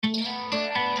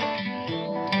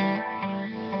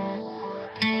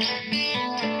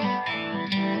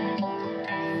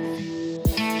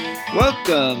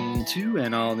Welcome to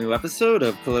an all-new episode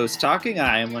of Close Talking.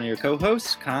 I am one of your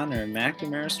co-hosts, Connor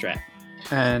McNamara Stratton.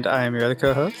 And I am your other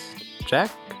co-host,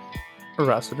 Jack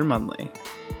Rossiter Munley.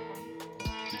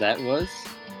 That was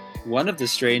one of the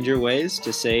stranger ways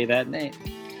to say that name.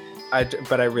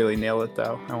 But I really nailed it,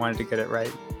 though. I wanted to get it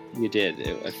right. You did.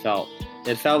 It felt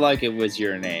like it was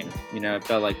your name. You know, it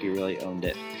felt like you really owned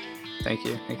it. Thank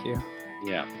you.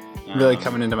 Yeah. Really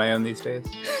coming into my own these days.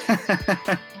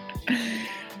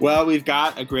 Well, we've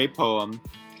got a great poem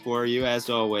for you,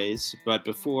 as always. But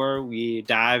before we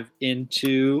dive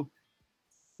into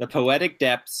the poetic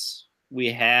depths,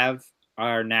 we have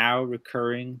our now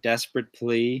recurring desperate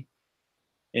plea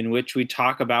in which we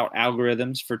talk about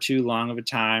algorithms for too long of a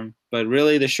time. But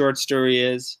really, the short story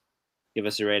is give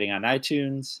us a rating on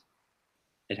iTunes.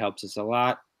 It helps us a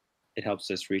lot. It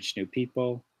helps us reach new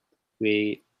people.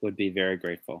 We would be very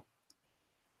grateful.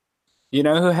 You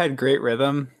know who had great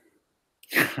rhythm?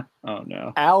 Oh,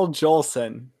 no. Al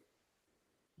Jolson.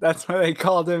 That's why they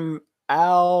called him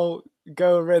Al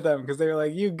Go Rhythm, because they were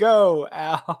like, you go,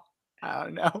 Al. I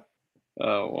don't know.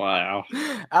 Oh, wow.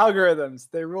 Algorithms,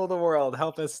 they rule the world.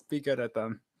 Help us be good at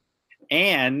them.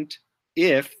 And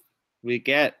if we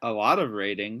get a lot of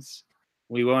ratings,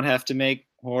 we won't have to make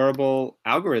horrible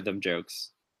algorithm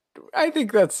jokes. I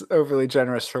think that's overly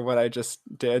generous for what I just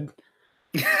did.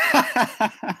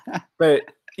 But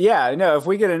yeah, no, if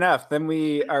we get enough, then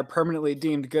we are permanently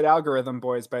deemed good algorithm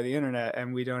boys by the internet,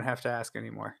 and we don't have to ask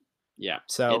anymore. Yeah.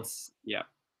 So it's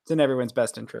in everyone's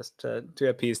best interest to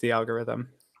appease the algorithm.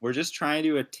 We're just trying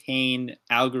to attain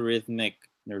algorithmic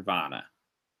nirvana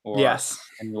or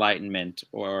enlightenment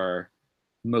or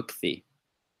mukti.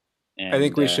 And I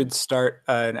think we should start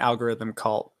an algorithm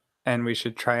cult, and we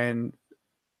should try and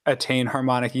attain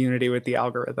harmonic unity with the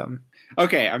algorithm.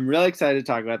 Okay, I'm really excited to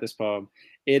talk about this poem.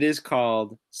 It is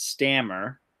called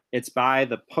Stammer. It's by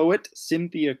the poet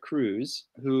Cynthia Cruz,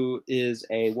 who is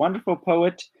a wonderful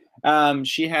poet.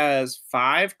 She has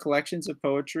 5 collections of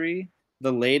poetry,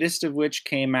 the latest of which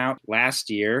came out last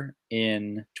year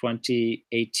in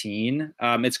 2018.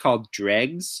 It's called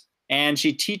Dregs, and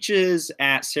she teaches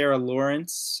at Sarah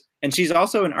Lawrence, and she's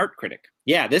also an art critic.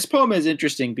 Yeah, this poem is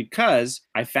interesting because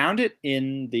I found it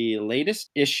in the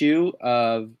latest issue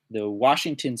of the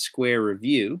Washington Square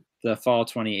Review, the fall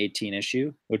 2018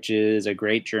 issue, which is a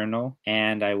great journal,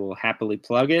 and I will happily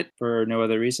plug it for no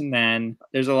other reason than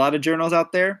there's a lot of journals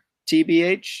out there.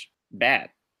 TBH,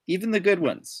 bad. Even the good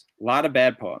ones, a lot of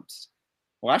bad poems.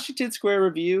 Washington Square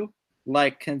Review,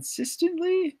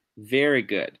 consistently, very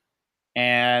good.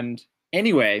 And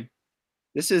anyway,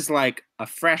 this is like a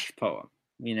fresh poem.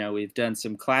 You know, we've done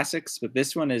some classics, but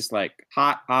this one is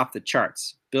hot off the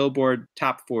charts. Billboard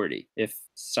top 40, if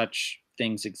such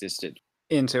things existed.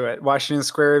 Into it. Washington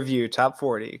Square Review, top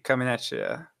 40, coming at you.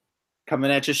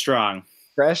 Coming at you strong.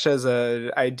 Fresh as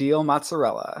an ideal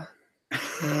mozzarella.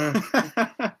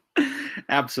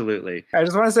 Absolutely. I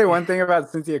just want to say one thing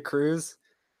about Cynthia Cruz,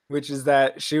 which is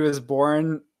that she was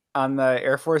born on the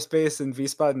Air Force Base in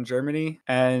Wiesbaden, Germany,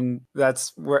 and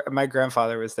that's where my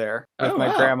grandfather was there with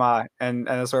my grandma, and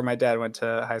that's where my dad went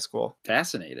to high school.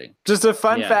 Fascinating. Just a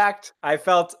fun fact. I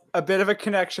felt a bit of a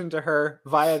connection to her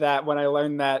via that when I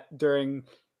learned that during,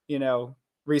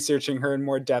 researching her in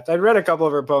more depth. I'd read a couple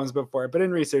of her poems before, but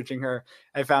in researching her,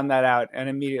 I found that out and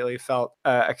immediately felt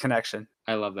a connection.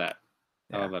 I love that.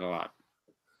 Yeah. I love that a lot.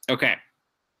 Okay.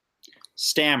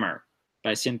 Stammer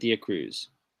by Cynthia Cruz.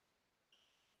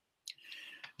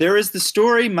 There is the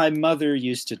story my mother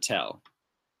used to tell,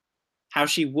 how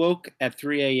she woke at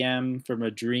 3 a.m. from a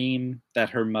dream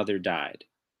that her mother died.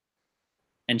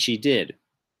 And she did,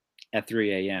 at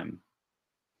 3 a.m.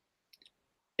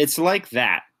 It's like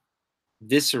that,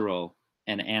 visceral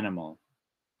and animal.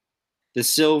 The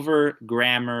silver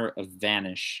grammar of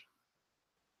vanish.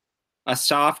 A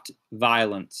soft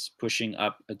violence pushing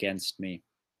up against me.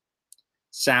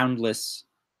 Soundless,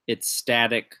 its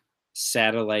static,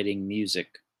 satelliting music.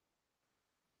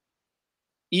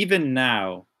 Even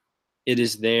now, it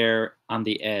is there on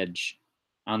the edge,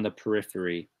 on the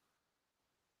periphery.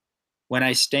 When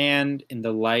I stand in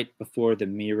the light before the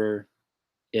mirror,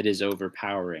 it is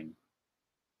overpowering.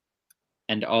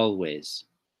 And always,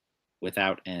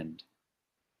 without end.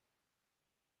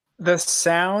 The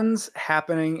sounds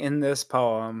happening in this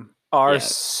poem are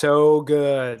so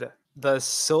good. The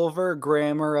silver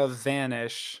grammar of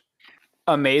vanish.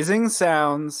 Amazing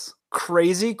sounds.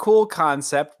 Crazy cool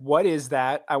concept. What is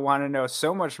that? I want to know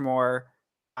so much more.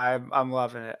 I'm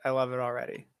loving it. I love it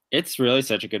already. It's really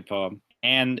such a good poem.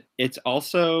 And it's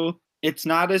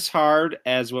not as hard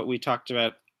as what we talked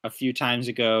about a few times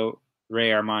ago, Ray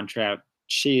Armantrout.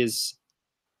 She is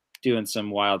doing some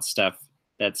wild stuff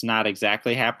that's not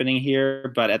exactly happening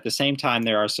here, but at the same time,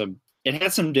 it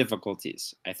has some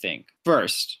difficulties, I think.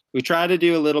 First, we try to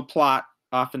do a little plot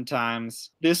oftentimes.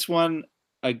 This one,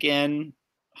 again,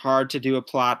 hard to do a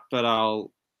plot, but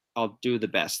I'll do the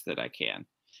best that I can.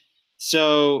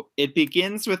 So it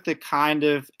begins with the kind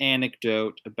of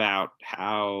anecdote about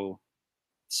how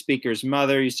speaker's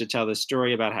mother used to tell the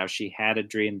story about how she had a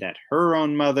dream that her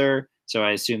own mother, so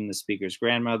I assume the speaker's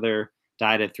grandmother,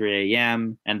 died at 3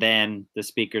 a.m. And then the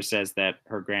speaker says that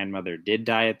her grandmother did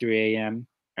die at 3 a.m.,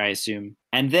 I assume.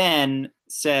 And then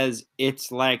says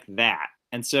it's like that.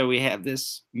 And so we have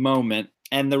this moment,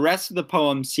 and the rest of the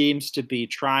poem seems to be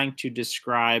trying to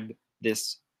describe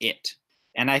this it.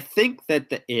 And I think that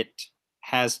the it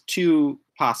has two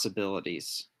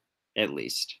possibilities, at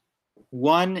least.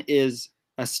 One is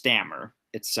a stammer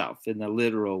itself in the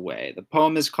literal way. The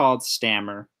poem is called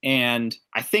Stammer, and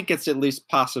I think it's at least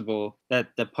possible that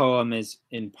the poem is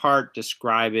in part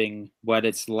describing what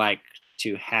it's like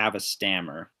to have a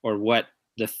stammer, or what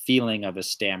the feeling of a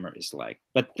stammer is like.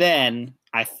 But then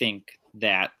I think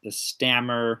that the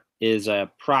stammer is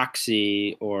a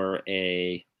proxy, or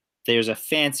there's a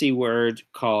fancy word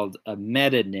called a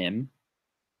metonym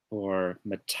or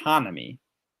metonymy,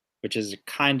 which is a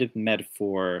kind of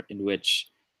metaphor in which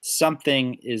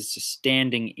something is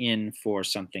standing in for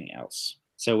something else.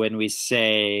 So when we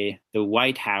say the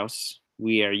White House,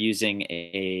 we are using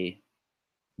a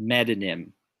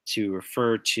metonym to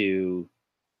refer to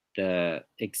the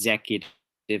executive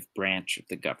branch of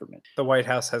the government. The White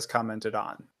House has commented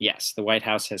on. Yes, the White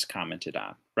House has commented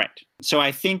on. Right. So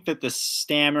I think that the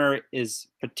stammer is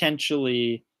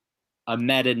potentially a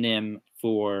metonym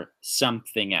for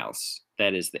something else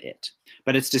that is the it.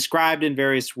 But it's described in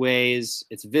various ways.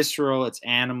 It's visceral, it's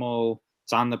animal,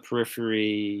 it's on the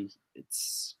periphery,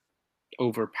 it's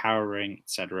overpowering,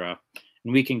 etc.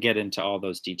 And we can get into all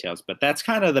those details, but that's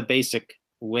kind of the basic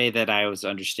way that I was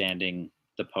understanding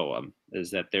the poem, is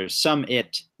that there's some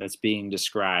it that's being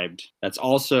described that's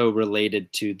also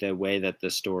related to the way that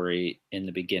the story in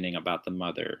the beginning about the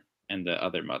mother and the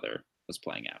other mother was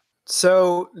playing out.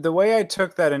 So the way I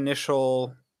took that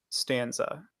initial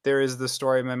stanza, there is the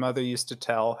story my mother used to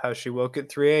tell, how she woke at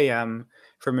 3 a.m.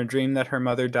 from a dream that her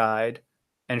mother died,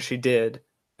 and she did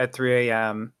at 3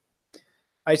 a.m.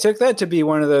 I took that to be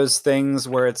one of those things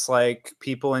where it's like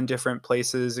people in different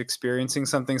places experiencing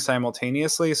something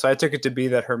simultaneously. So I took it to be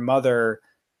that her mother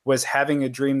was having a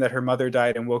dream that her mother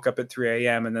died and woke up at 3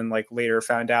 a.m. and then like later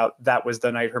found out that was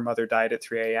the night her mother died at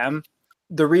 3 a.m.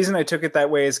 The reason I took it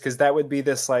that way is because that would be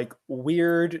this like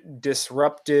weird,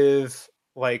 disruptive,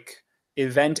 like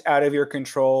event out of your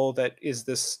control that is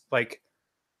this like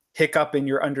hiccup in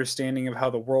your understanding of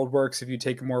how the world works if you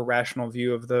take a more rational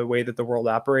view of the way that the world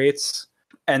operates.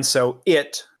 And so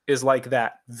it is like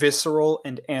that, visceral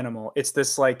and animal. It's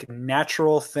this like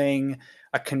natural thing,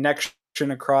 a connection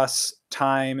across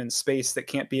time and space that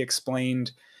can't be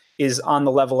explained, is on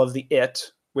the level of the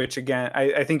it, which again,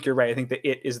 I think you're right. I think the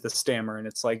it is the stammer, and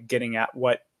it's like getting at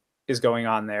what is going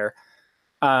on there.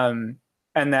 And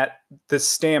that the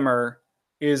stammer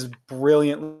is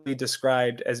brilliantly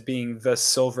described as being the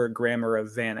silver grammar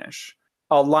of vanish,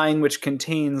 a line which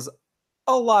contains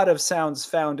a lot of sounds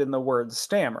found in the word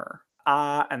stammer.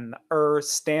 Ah and the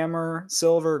stammer,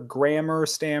 silver, grammar,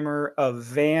 stammer, of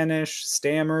vanish,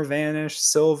 stammer, vanish,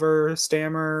 silver,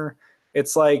 stammer.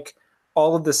 It's like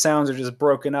all of the sounds are just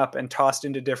broken up and tossed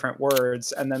into different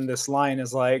words. And then this line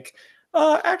is like,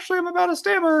 actually, I'm about to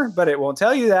stammer, but it won't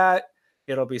tell you that.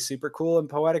 It'll be super cool and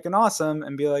poetic and awesome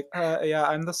and be like, yeah,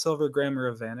 I'm the silver grammar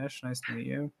of vanish. Nice to meet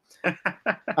you.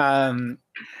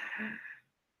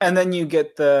 And then you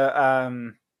get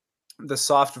the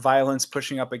soft violence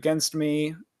pushing up against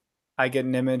me. I get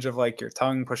an image of like your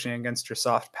tongue pushing against your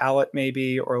soft palate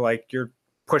maybe, or like you're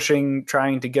pushing,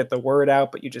 trying to get the word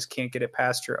out, but you just can't get it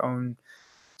past your own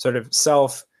sort of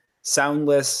self.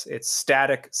 Soundless, it's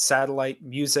static, satellite,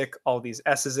 music, all these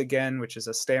S's again, which is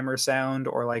a stammer sound,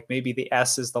 or like maybe the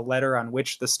S is the letter on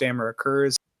which the stammer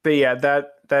occurs. But yeah,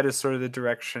 that is sort of the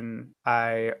direction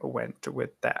I went with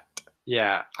that.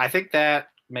 Yeah, I think that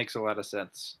makes a lot of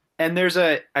sense. And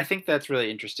I think that's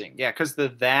really interesting. Yeah, because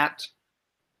that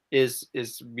is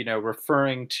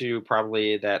referring to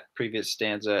probably that previous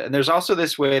stanza. And there's also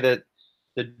this way that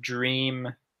the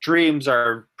dreams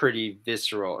are pretty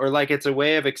visceral, or like it's a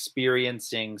way of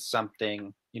experiencing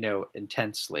something,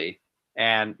 intensely.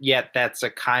 And yet that's a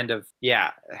kind of,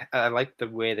 I like the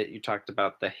way that you talked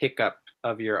about the hiccup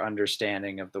of your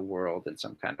understanding of the world in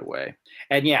some kind of way.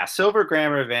 And yeah, silver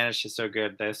grammar of vanish is so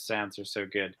good. Those sounds are so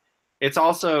good. It's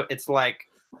also, it's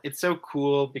so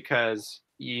cool because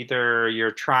either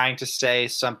you're trying to say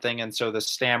something and so the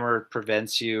stammer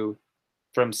prevents you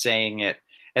from saying it.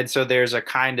 And so there's a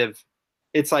kind of,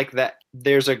 it's like that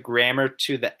there's a grammar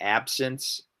to the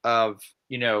absence of,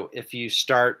 if you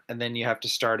start and then you have to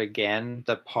start again,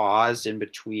 the pause in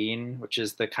between, which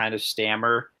is the kind of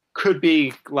stammer, could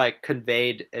be like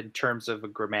conveyed in terms of a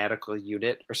grammatical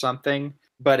unit or something,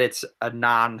 but it's a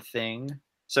non-thing.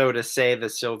 So to say the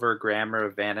silver grammar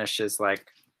of vanish is like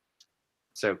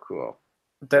so cool.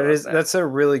 That's a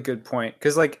really good point,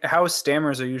 because like how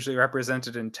stammers are usually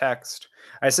represented in text.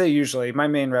 I say usually. My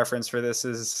main reference for this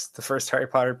is the first Harry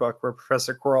Potter book where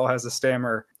Professor Quirrell has a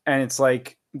stammer, and it's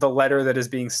like the letter that is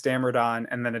being stammered on,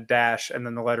 and then a dash, and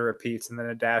then the letter repeats, and then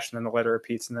a dash, and then the letter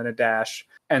repeats, and then a dash.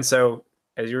 And so,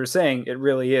 as you were saying, it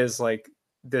really is like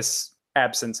this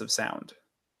absence of sound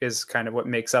is kind of what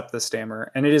makes up the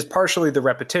stammer, and it is partially the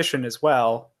repetition as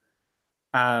well.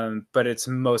 But it's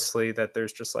mostly that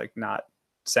there's just like not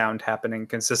sound happening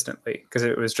consistently, because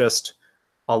if it was just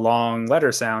a long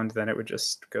letter sound, then it would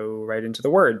just go right into the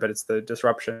word. But it's the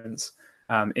disruptions,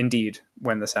 indeed,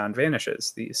 when the sound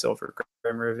vanishes, the silver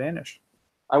grammar of vanish.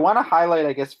 I want to highlight,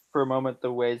 I guess, for a moment,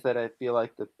 the ways that I feel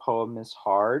like the poem is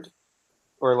hard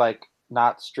or like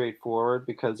not straightforward,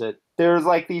 because there's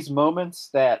like these moments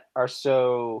that are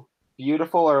so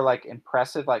beautiful or like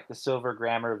impressive, like the silver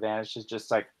grammar of vanish is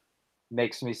just like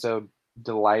makes me so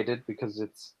delighted because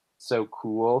it's so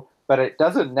cool, but it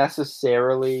doesn't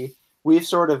necessarily, we've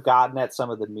sort of gotten at some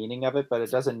of the meaning of it, but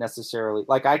it doesn't necessarily,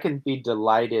 like I can be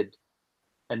delighted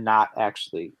and not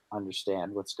actually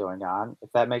understand what's going on,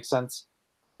 if that makes sense.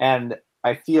 And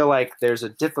I feel like there's a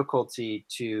difficulty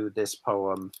to this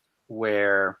poem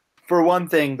where, for one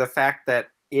thing, the fact that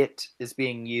it is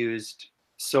being used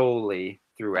solely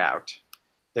throughout.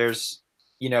 There's,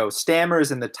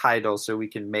 stammers in the title, so we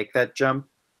can make that jump,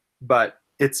 but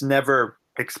it's never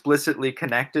explicitly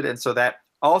connected. And so that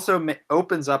also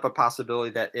opens up a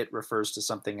possibility that it refers to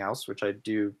something else, which I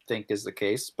do think is the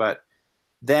case. But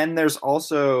then there's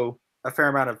also a fair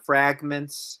amount of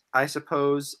fragments, I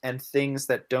suppose, and things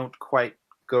that don't quite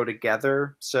go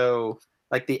together. So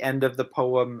like the end of the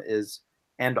poem is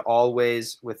 "and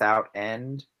always without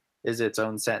end" is its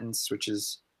own sentence, which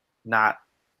is not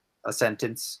a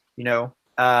sentence,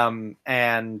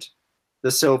 and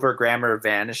the silver grammar of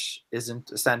vanish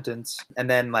isn't a sentence. And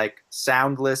then like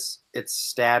soundless, it's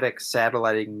static,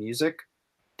 satelliting music.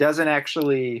 Doesn't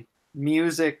actually,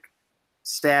 music,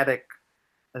 static,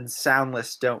 and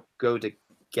soundless don't go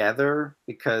together,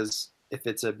 because if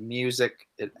it's a music,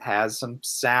 it has some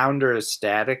sound, or a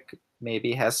static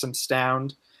maybe has some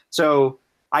sound. So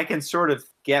I can sort of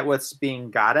get what's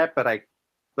being got at,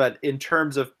 but in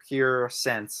terms of pure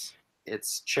sense,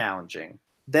 it's challenging.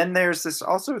 Then there's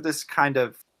this kind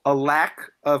of a lack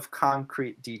of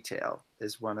concrete detail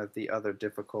is one of the other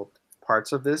difficult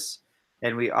parts of this.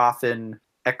 And we often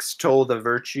extol the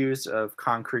virtues of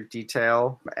concrete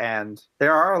detail, and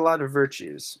there are a lot of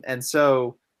virtues. And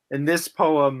so in this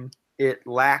poem, it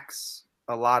lacks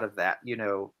a lot of that.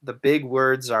 The big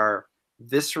words are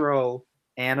visceral,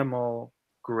 animal,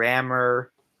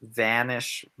 grammar,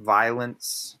 vanish,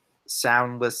 violence,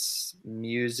 soundless,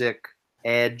 music,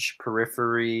 edge,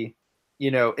 periphery.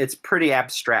 It's pretty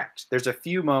abstract. There's a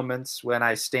few moments when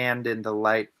I stand in the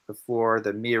light before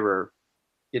the mirror,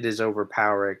 it is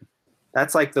overpowering.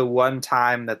 That's like the one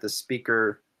time that the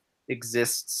speaker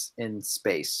exists in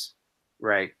space,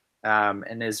 right?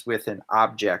 And is with an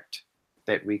object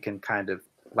that we can kind of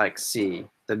like see,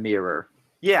 the mirror.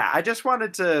 Yeah, I just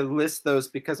wanted to list those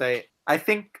because I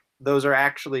think those are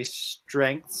actually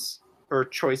strengths or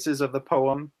choices of the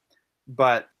poem,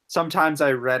 but sometimes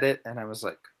I read it and I was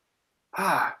like,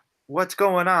 what's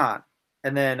going on?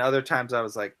 And then other times I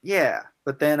was like, yeah,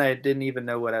 but then I didn't even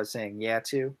know what I was saying yeah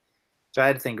to. So I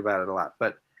had to think about it a lot.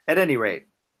 But at any rate,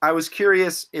 I was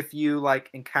curious if you like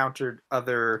encountered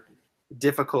other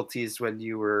difficulties when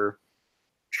you were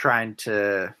trying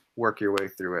to work your way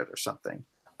through it or something.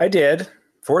 I did,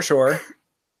 for sure.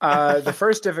 The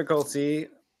first difficulty,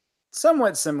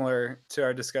 somewhat similar to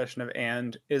our discussion of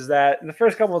 "and," is that the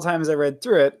first couple of times I read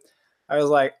through it, I was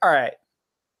like, all right,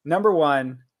 number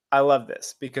one, I love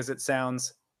this because it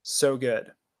sounds so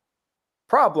good.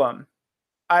 Problem,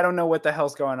 I don't know what the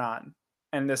hell's going on.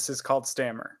 And this is called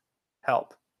stammer.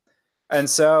 Help. And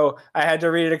so I had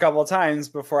to read it a couple of times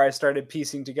before I started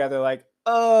piecing together like,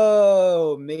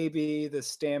 oh, maybe the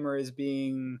stammer is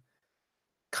being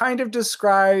kind of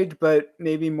described, but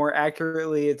maybe more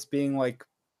accurately, it's being like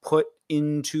put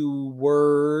into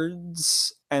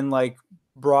words and like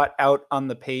brought out on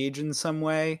the page in some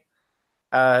way.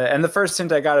 And the first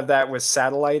hint I got of that was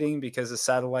satelliting, because a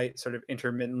satellite sort of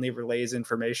intermittently relays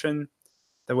information.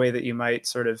 the way that you might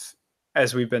sort of,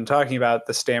 as we've been talking about,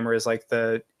 the stammer is like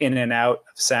the in and out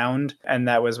of sound. And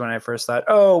that was when I first thought,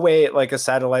 oh, wait, like a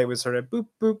satellite was sort of boop,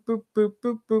 boop, boop, boop,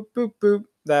 boop, boop, boop, boop.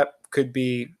 That could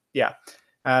be, yeah.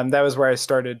 That was where I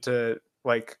started to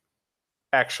like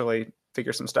actually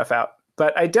figure some stuff out.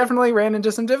 But I definitely ran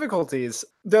into some difficulties.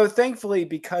 Though thankfully,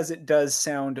 because it does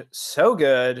sound so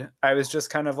good, I was just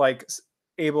kind of like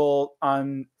able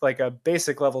on like a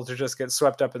basic level to just get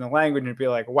swept up in the language and be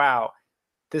like, wow,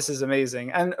 this is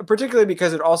amazing. And particularly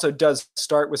because it also does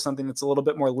start with something that's a little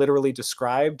bit more literally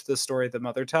described, the story the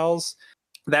mother tells.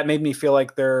 That made me feel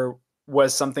like there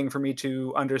was something for me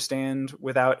to understand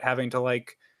without having to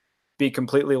like be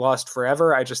completely lost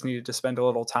forever. I just needed to spend a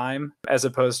little time, as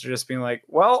opposed to just being like,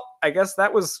 well, I guess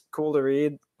that was cool to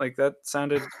read. Like that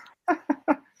sounded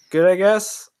good, I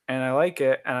guess. And I like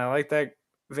it. And I like that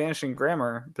vanishing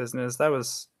grammar business. That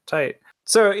was tight.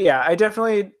 So yeah, I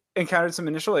definitely encountered some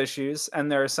initial issues,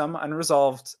 and there are some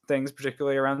unresolved things,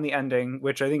 particularly around the ending,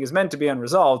 which I think is meant to be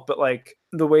unresolved, but like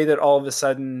the way that all of a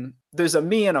sudden there's a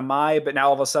me and a my, but now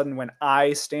all of a sudden when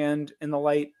I stand in the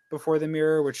light before the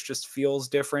mirror, which just feels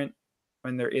different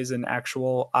when there is an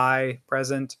actual I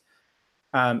present,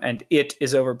 and it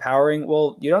is overpowering.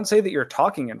 Well, you don't say that you're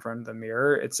talking in front of the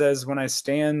mirror. It says when I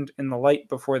stand in the light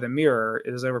before the mirror,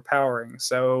 it is overpowering.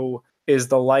 So is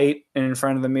the light in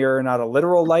front of the mirror not a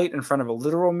literal light in front of a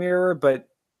literal mirror, but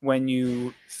when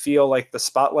you feel like the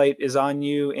spotlight is on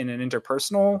you in an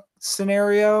interpersonal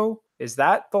scenario, is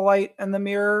that the light in the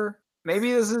mirror?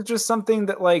 Maybe this is just something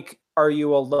that like, are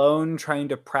you alone trying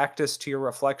to practice to your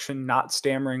reflection not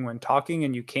stammering when talking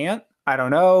and you can't? I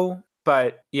don't know.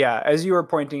 But yeah, as you were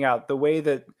pointing out, the way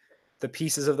that the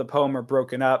pieces of the poem are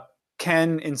broken up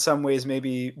can in some ways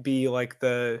maybe be like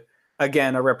the,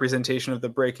 again, a representation of the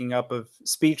breaking up of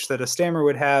speech that a stammer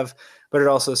would have, but it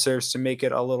also serves to make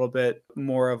it a little bit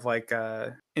more of like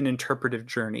an interpretive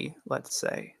journey, let's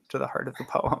say, to the heart of the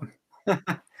poem.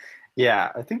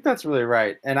 Yeah, I think that's really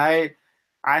right. And I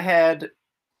had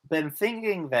been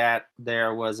thinking that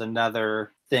there was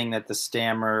another thing that the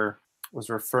stammer was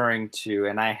referring to,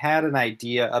 and I had an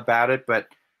idea about it, but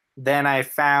then I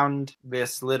found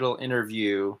this little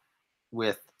interview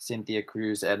with Cynthia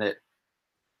Cruz, and it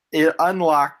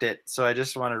unlocked it. So I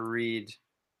just want to read.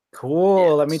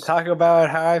 Cool. Let me talk about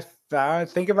how I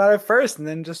think about it first, and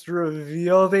then just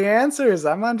reveal the answers.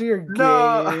 I'm onto your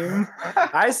game.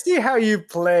 I see how you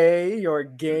play your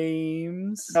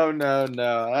games. Oh no,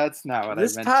 that's not what I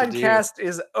meant to do. This podcast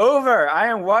is over. I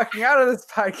am walking out of this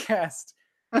podcast.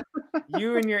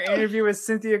 You and your interview with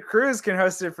Cynthia Cruz can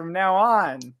host it from now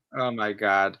on. Oh my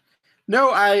God.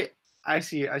 No, I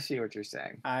see what you're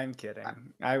saying. I'm kidding.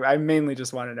 I mainly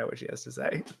just want to know what she has to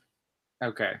say.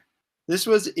 Okay. This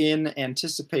was in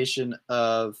anticipation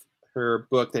of her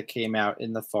book that came out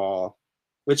in the fall,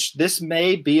 which this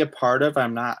may be a part of.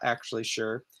 I'm not actually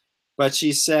sure. But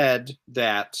she said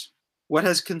that what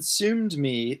has consumed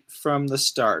me from the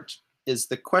start is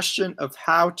the question of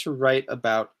how to write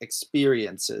about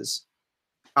experiences,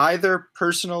 either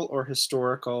personal or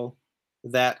historical,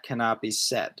 that cannot be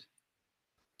said.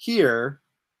 Here,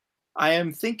 I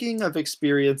am thinking of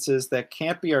experiences that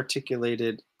can't be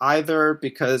articulated either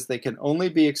because they can only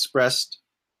be expressed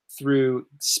through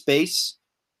space,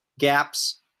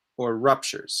 gaps, or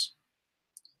ruptures.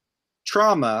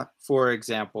 Trauma, for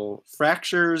example,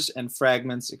 fractures and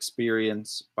fragments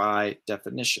experience by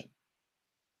definition.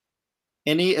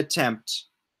 Any attempt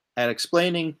at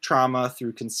explaining trauma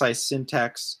through concise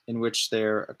syntax in which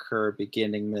there occur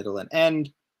beginning, middle, and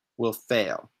end will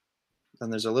fail.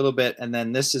 Then there's a little bit, and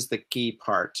then this is the key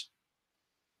part,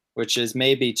 which is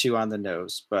maybe too on the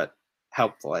nose, but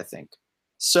helpful, I think.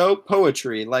 So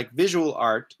poetry, like visual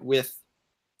art with,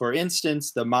 for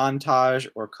instance, the montage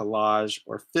or collage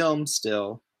or film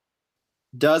still,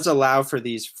 does allow for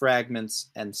these fragments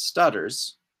and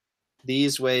stutters,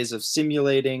 these ways of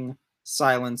simulating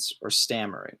silence or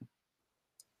stammering.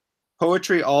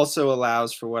 Poetry also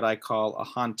allows for what I call a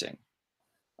haunting,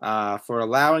 for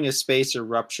allowing a space or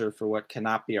rupture for what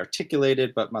cannot be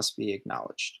articulated but must be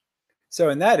acknowledged. So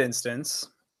in that instance,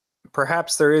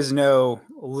 perhaps there is no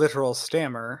literal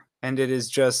stammer, and it is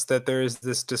just that there is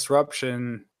this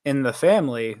disruption in the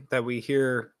family that we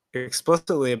hear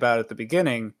explicitly about at the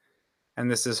beginning, and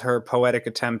this is her poetic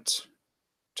attempt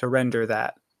to render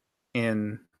that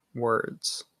in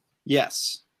words.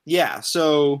 Yes. Yeah,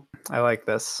 so I like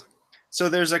this. So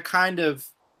there's a kind of,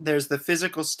 there's the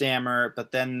physical stammer,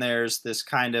 but then there's this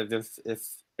kind of,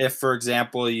 if for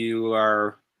example,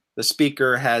 the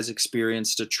speaker has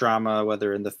experienced a trauma,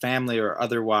 whether in the family or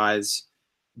otherwise,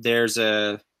 there's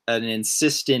an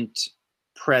insistent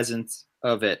presence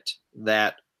of it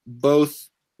that both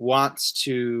wants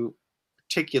to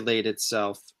articulate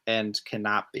itself and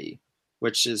cannot be,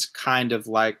 which is kind of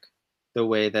like the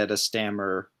way that a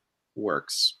stammer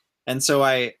works. And so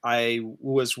I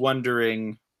was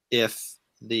wondering if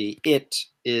the it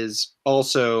is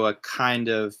also a kind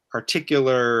of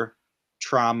particular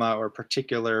trauma or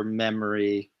particular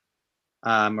memory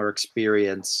or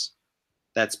experience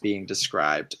that's being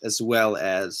described, as well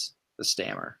as the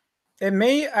stammer. It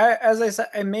may, as I said,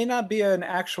 it may not be an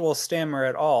actual stammer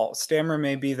at all. Stammer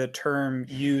may be the term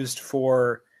used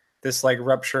for this like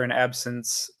rupture and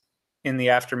absence in the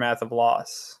aftermath of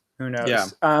loss. Who knows? Yeah.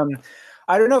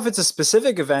 I don't know if it's a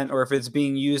specific event or if it's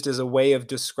being used as a way of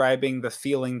describing the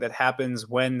feeling that happens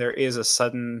when there is a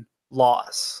sudden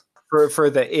loss for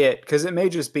the it, because it may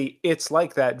just be it's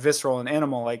like that visceral and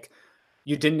animal, like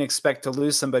you didn't expect to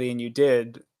lose somebody and you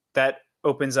did. That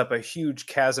opens up a huge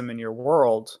chasm in your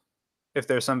world if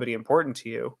there's somebody important to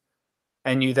you,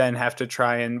 and you then have to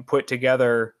try and put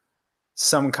together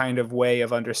some kind of way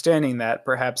of understanding that,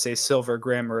 perhaps a silver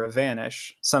grammar of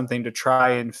vanish, something to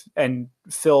try and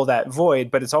fill that void,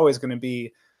 but it's always going to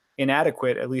be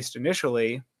inadequate, at least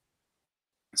initially.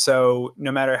 So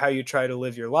no matter how you try to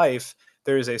live your life,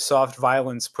 there's a soft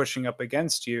violence pushing up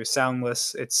against you,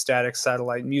 soundless, it's static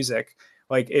satellite music.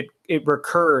 Like it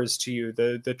recurs to you,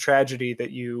 the tragedy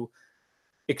that you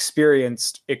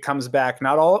experienced, it comes back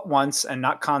not all at once and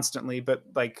not constantly, but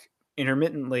like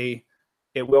intermittently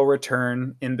it will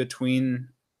return. In between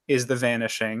is the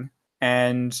vanishing,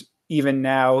 and even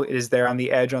now it is there on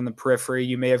the edge, on the periphery.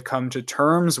 You may have come to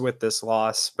terms with this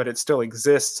loss, but it still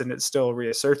exists and it still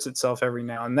reasserts itself every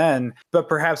now and then. But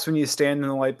perhaps when you stand in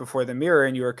the light before the mirror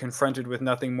and you are confronted with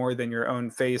nothing more than your own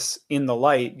face in the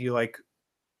light, you like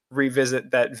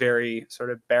revisit that very sort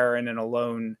of barren and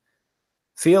alone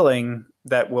feeling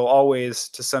that will always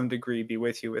to some degree be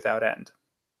with you without end.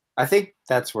 I think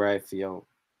that's where I feel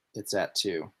it's at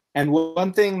too. And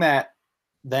one thing that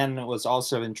then was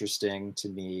also interesting to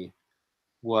me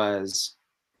was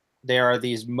there are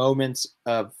these moments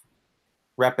of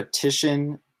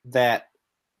repetition that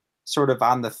sort of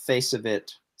on the face of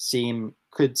it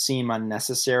could seem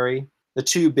unnecessary. The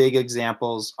two big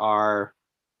examples are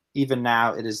even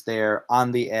now it is there,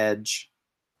 on the edge,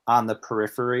 on the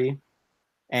periphery,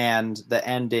 and the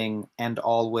ending, and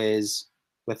always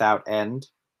without end.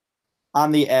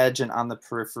 On the edge and on the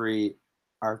periphery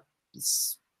are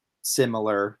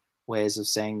similar ways of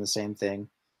saying the same thing.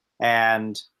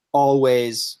 And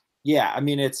always, yeah, I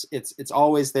mean, it's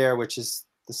always there, which is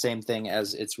the same thing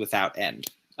as it's without end.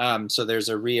 So there's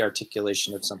a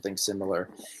re-articulation of something similar.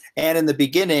 And in the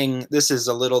beginning, this is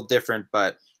a little different,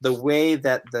 but the way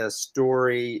that the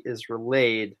story is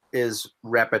relayed is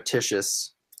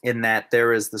repetitious, in that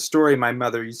there is the story my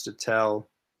mother used to tell,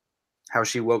 how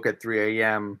she woke at 3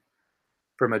 a.m.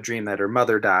 from a dream that her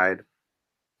mother died,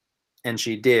 and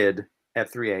she did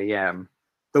at 3 a.m.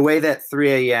 The way that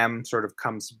 3 a.m. sort of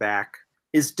comes back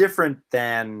is different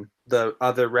than the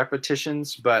other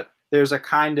repetitions, but there's a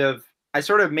kind of, I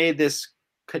sort of made this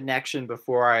connection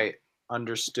before I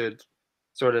understood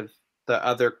sort of the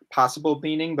other possible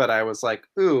meaning, but I was like,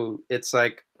 ooh, it's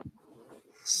like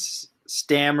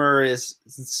stammer is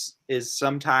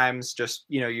sometimes just,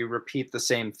 you repeat the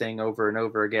same thing over and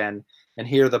over again. And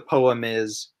here the poem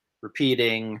is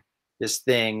repeating this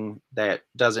thing that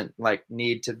doesn't like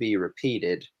need to be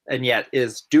repeated, and yet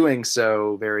is doing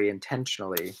so very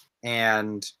intentionally.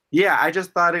 And yeah, I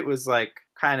just thought it was like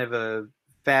kind of a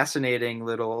fascinating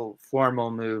little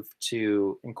formal move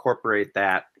to incorporate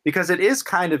that, because it is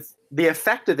kind of, the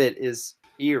effect of it is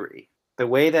eerie. The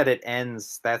way that it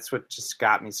ends, that's what just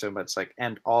got me so much, like,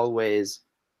 and always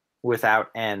without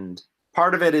end.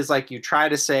 Part of it is like you try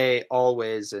to say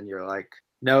always and you're like,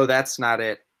 no, that's not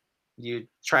it. You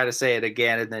try to say it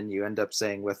again and then you end up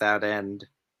saying without end,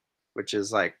 which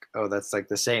is like, oh, that's like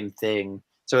the same thing.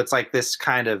 So it's like this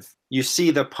kind of, you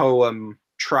see the poem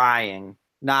trying,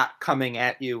 not coming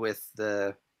at you with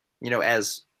the,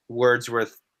 as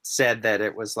Wordsworth said, that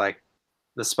it was like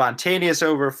the spontaneous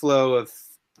overflow of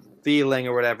feeling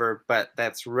or whatever, but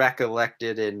that's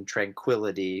recollected in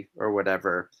tranquility or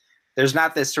whatever. There's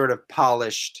not this sort of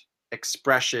polished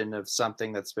expression of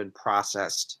something that's been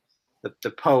processed.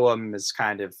 The poem is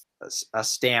kind of a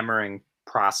stammering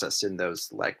process in those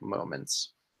like moments.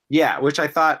 Yeah, which I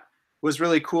thought was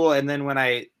really cool. And then when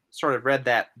I sort of read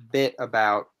that bit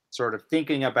about sort of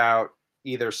thinking about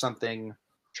either something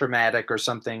traumatic or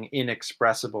something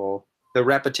inexpressible, the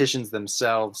repetitions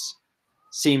themselves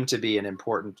seem to be an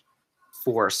important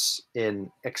force in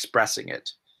expressing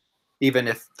it, even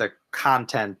if the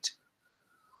content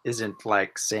isn't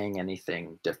like saying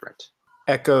anything different.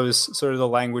 echoes sort of the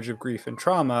language of grief and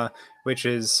trauma, which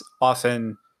is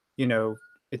often,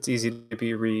 it's easy to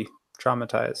be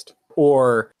re-traumatized.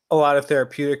 Or a lot of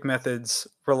therapeutic methods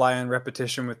rely on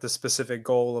repetition with the specific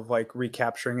goal of like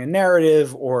recapturing a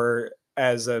narrative or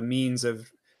as a means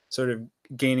of sort of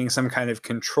gaining some kind of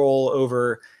control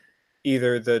over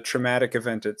either the traumatic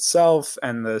event itself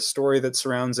and the story that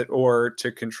surrounds it, or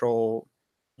to control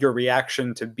your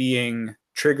reaction to being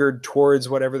triggered towards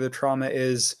whatever the trauma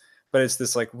is. But it's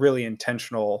this like really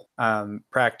intentional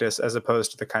practice as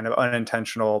opposed to the kind of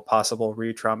unintentional possible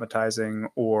re-traumatizing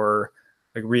or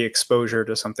like re-exposure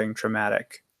to something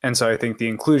traumatic. And so I think the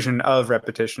inclusion of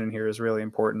repetition in here is really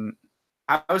important.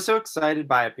 I was so excited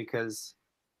by it because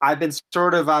I've been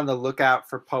sort of on the lookout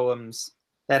for poems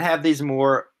that have these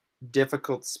more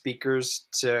difficult speakers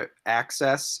to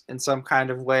access in some kind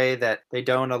of way that they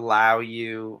don't allow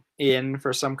you in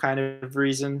for some kind of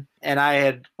reason. And I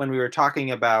had, when we were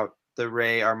talking about the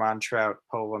Ray Armantrout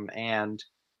poem, and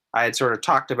I had sort of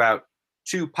talked about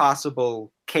two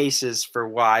possible cases for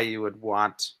why you would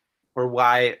want, or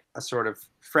why a sort of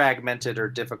fragmented or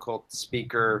difficult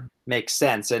speaker makes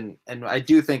sense. And I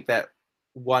do think that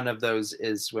one of those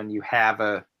is when you have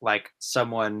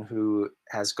someone who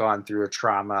has gone through a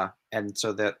trauma, and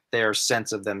so that their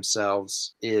sense of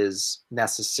themselves is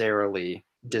necessarily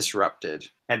disrupted.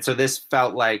 And so this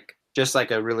felt like just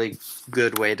like a really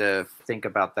good way to think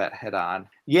about that head on.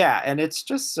 Yeah, and it's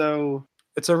just so...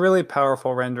 It's a really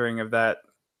powerful rendering of that,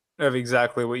 of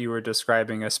exactly what you were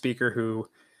describing, a speaker who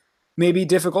may be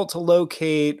difficult to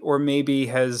locate or maybe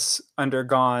has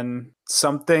undergone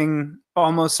something,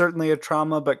 almost certainly a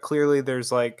trauma, but clearly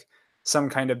there's like some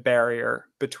kind of barrier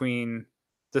between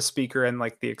the speaker and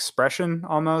like the expression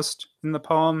almost in the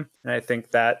poem. And I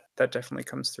think that definitely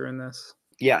comes through in this.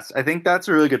 Yes, I think that's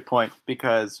a really good point,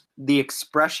 because the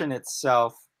expression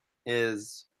itself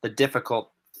is the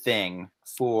difficult thing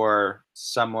for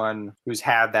someone who's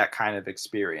had that kind of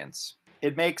experience.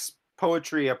 It makes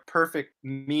poetry a perfect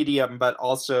medium, but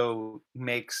also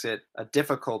makes it a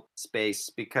difficult space,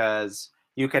 because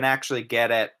you can actually get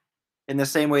at, in the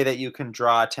same way that you can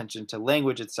draw attention to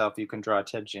language itself, you can draw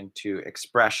attention to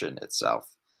expression itself.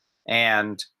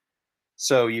 And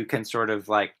so you can sort of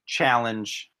like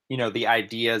challenge, the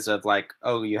ideas of like,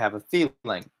 oh, you have a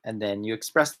feeling and then you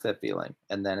express that feeling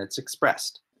and then it's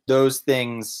expressed. Those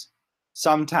things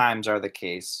sometimes are the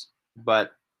case,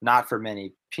 but not for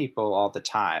many people all the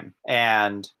time.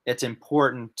 And it's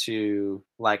important to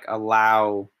like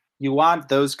allow, you want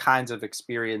those kinds of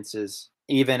experiences,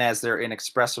 even as they're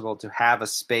inexpressible, to have a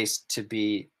space to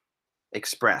be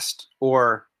expressed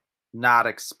or not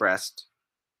expressed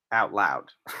out loud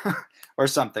or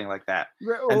something like that.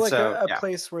 Or like a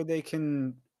place where they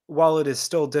can, while it is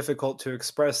still difficult to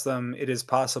express them, it is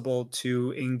possible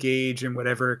to engage in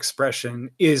whatever expression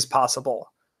is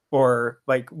possible, or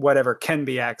like whatever can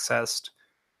be accessed,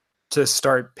 to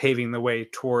start paving the way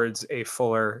towards a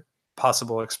fuller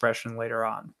possible expression later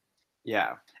on.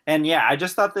 Yeah. And yeah, I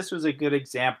just thought this was a good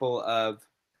example of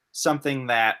something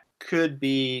that could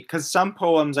be, because some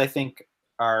poems I think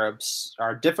are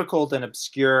difficult and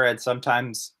obscure, and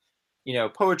sometimes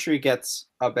poetry gets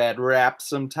a bad rap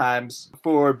sometimes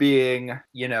for being,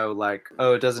 like,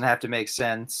 oh, it doesn't have to make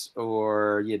sense,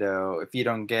 or if you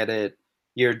don't get it,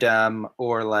 you're dumb,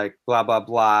 or like blah blah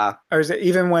blah. Or is it,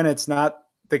 even when it's not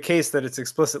the case that it's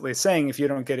explicitly saying if you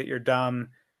don't get it, you're dumb,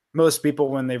 most people,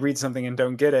 when they read something and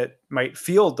don't get it, might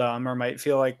feel dumb or might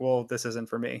feel like, well, this isn't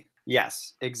for me.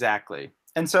 Yes, exactly.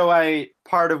 And so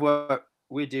part of what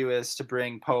we do is to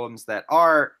bring poems that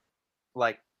are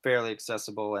like fairly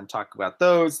accessible and talk about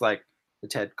those, like the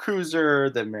Ted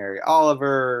Kruser, the Mary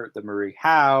Oliver, the Marie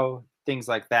Howe, things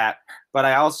like that. But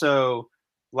I also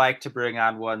like to bring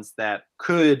on ones that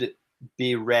could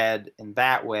be read in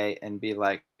that way and be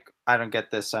like, I don't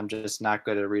get this, I'm just not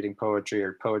good at reading poetry,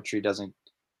 or poetry doesn't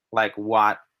like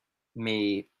want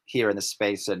me here in the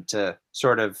space, and to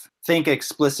sort of think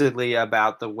explicitly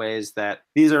about the ways that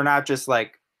these are not just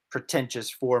like pretentious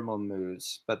formal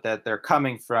moves, but that they're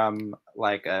coming from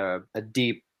like a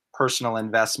deep personal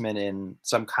investment in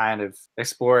some kind of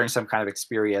exploring some kind of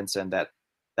experience, and that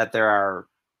there are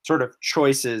sort of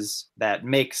choices that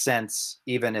make sense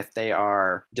even if they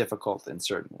are difficult in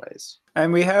certain ways.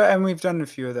 And we've done a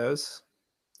few of those.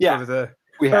 Yeah.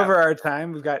 Over our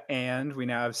time. We've got And. We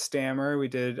now have Stammer. We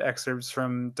did excerpts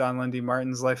from Don Lundy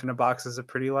Martin's Life in a Box is a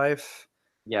Pretty Life.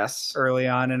 Yes. Early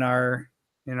on in our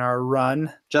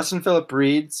run. Justin Philip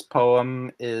Reed's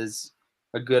poem is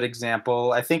a good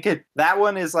example. I think that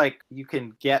one is like, you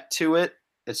can get to it.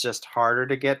 It's just harder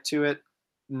to get to it.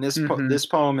 And this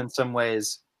poem, in some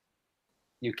ways,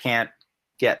 you can't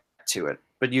get to it.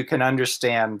 but you can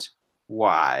understand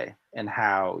why and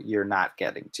how you're not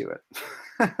getting to it.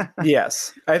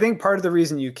 Yes. I think part of the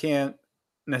reason you can't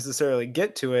necessarily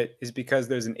get to it is because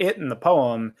there's an it in the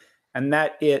poem, and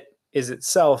that it is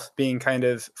itself being kind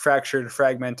of fractured,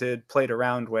 fragmented, played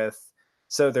around with.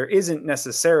 So there isn't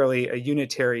necessarily a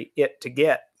unitary it to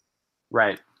get.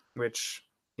 Right. Which,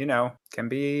 can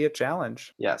be a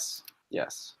challenge. Yes.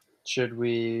 Should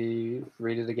we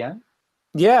read it again?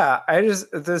 Yeah,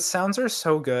 the sounds are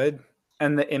so good.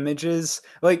 And the images,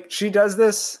 like she does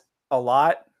this a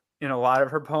lot in a lot of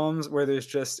her poems where there's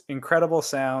just incredible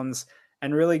sounds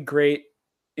and really great,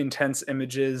 intense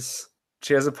images.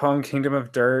 She has a poem, Kingdom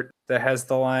of Dirt, that has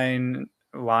the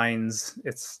lines.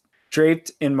 It's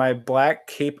draped in my black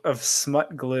cape of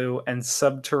smut glue and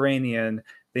subterranean.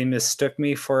 They mistook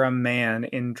me for a man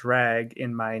in drag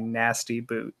in my nasty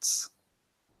boots.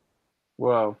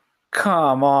 Whoa.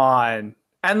 Come on.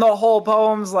 And the whole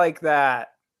poem's like that.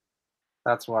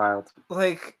 That's wild.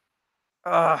 Like,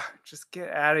 just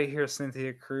get out of here,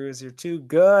 Cynthia Cruz. You're too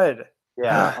good.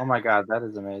 Yeah. Oh my God, that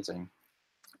is amazing.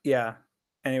 Yeah.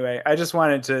 Anyway, I just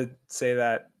wanted to say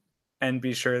that and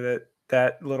be sure that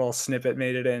that little snippet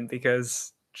made it in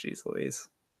because, geez Louise.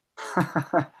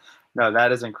 No,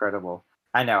 that is incredible.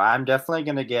 I know. I'm definitely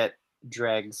going to get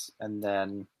dregs, and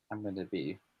then I'm going to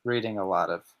be reading a lot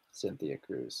of Cynthia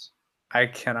Cruz. I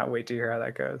cannot wait to hear how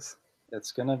that goes.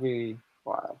 It's going to be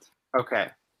wild. Okay,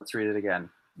 let's read it again.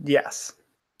 Yes.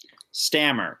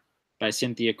 Stammer by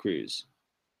Cynthia Cruz.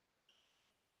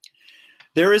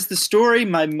 There is the story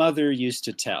my mother used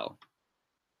to tell.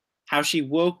 How she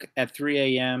woke at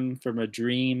 3 a.m. from a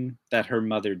dream that her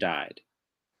mother died.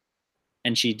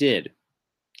 And she did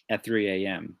at 3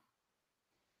 a.m.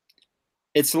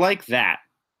 It's like that,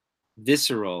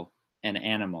 visceral and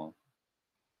animal.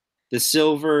 The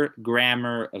silver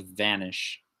grammar of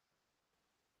vanish.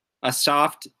 A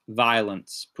soft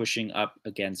violence pushing up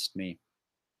against me.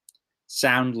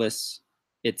 Soundless,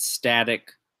 its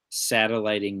static,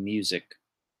 satelliting music.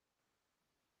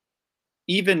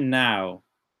 Even now,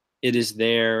 it is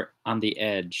there on the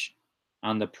edge,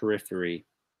 on the periphery.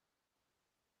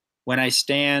 When I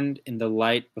stand in the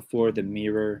light before the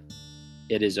mirror,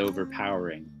 it is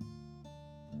overpowering.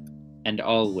 And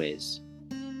always,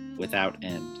 without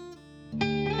end.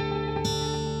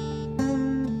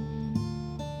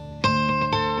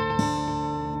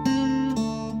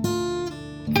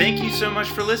 Thank you so much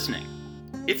for listening.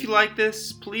 If you like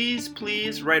this, please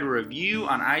write a review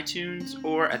on iTunes,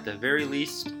 or at the very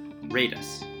least, rate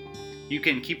us. You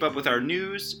can keep up with our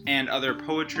news and other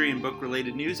poetry and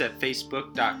book-related news at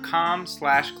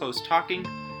facebook.com/closetalking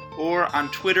or on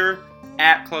Twitter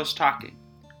 @closetalking.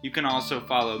 You can also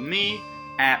follow me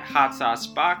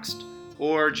 @hotsauceboxed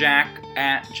or Jack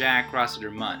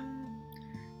 @JackRossiterMunn.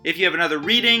 If you have another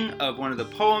reading of one of the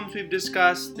poems we've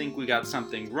discussed, think we got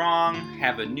something wrong,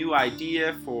 have a new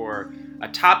idea for a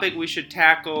topic we should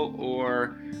tackle,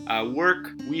 or work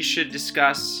we should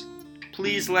discuss,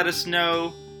 please let us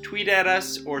know. Tweet at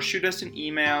us or shoot us an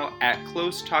email at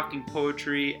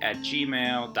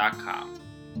closetalkingpoetry@gmail.com.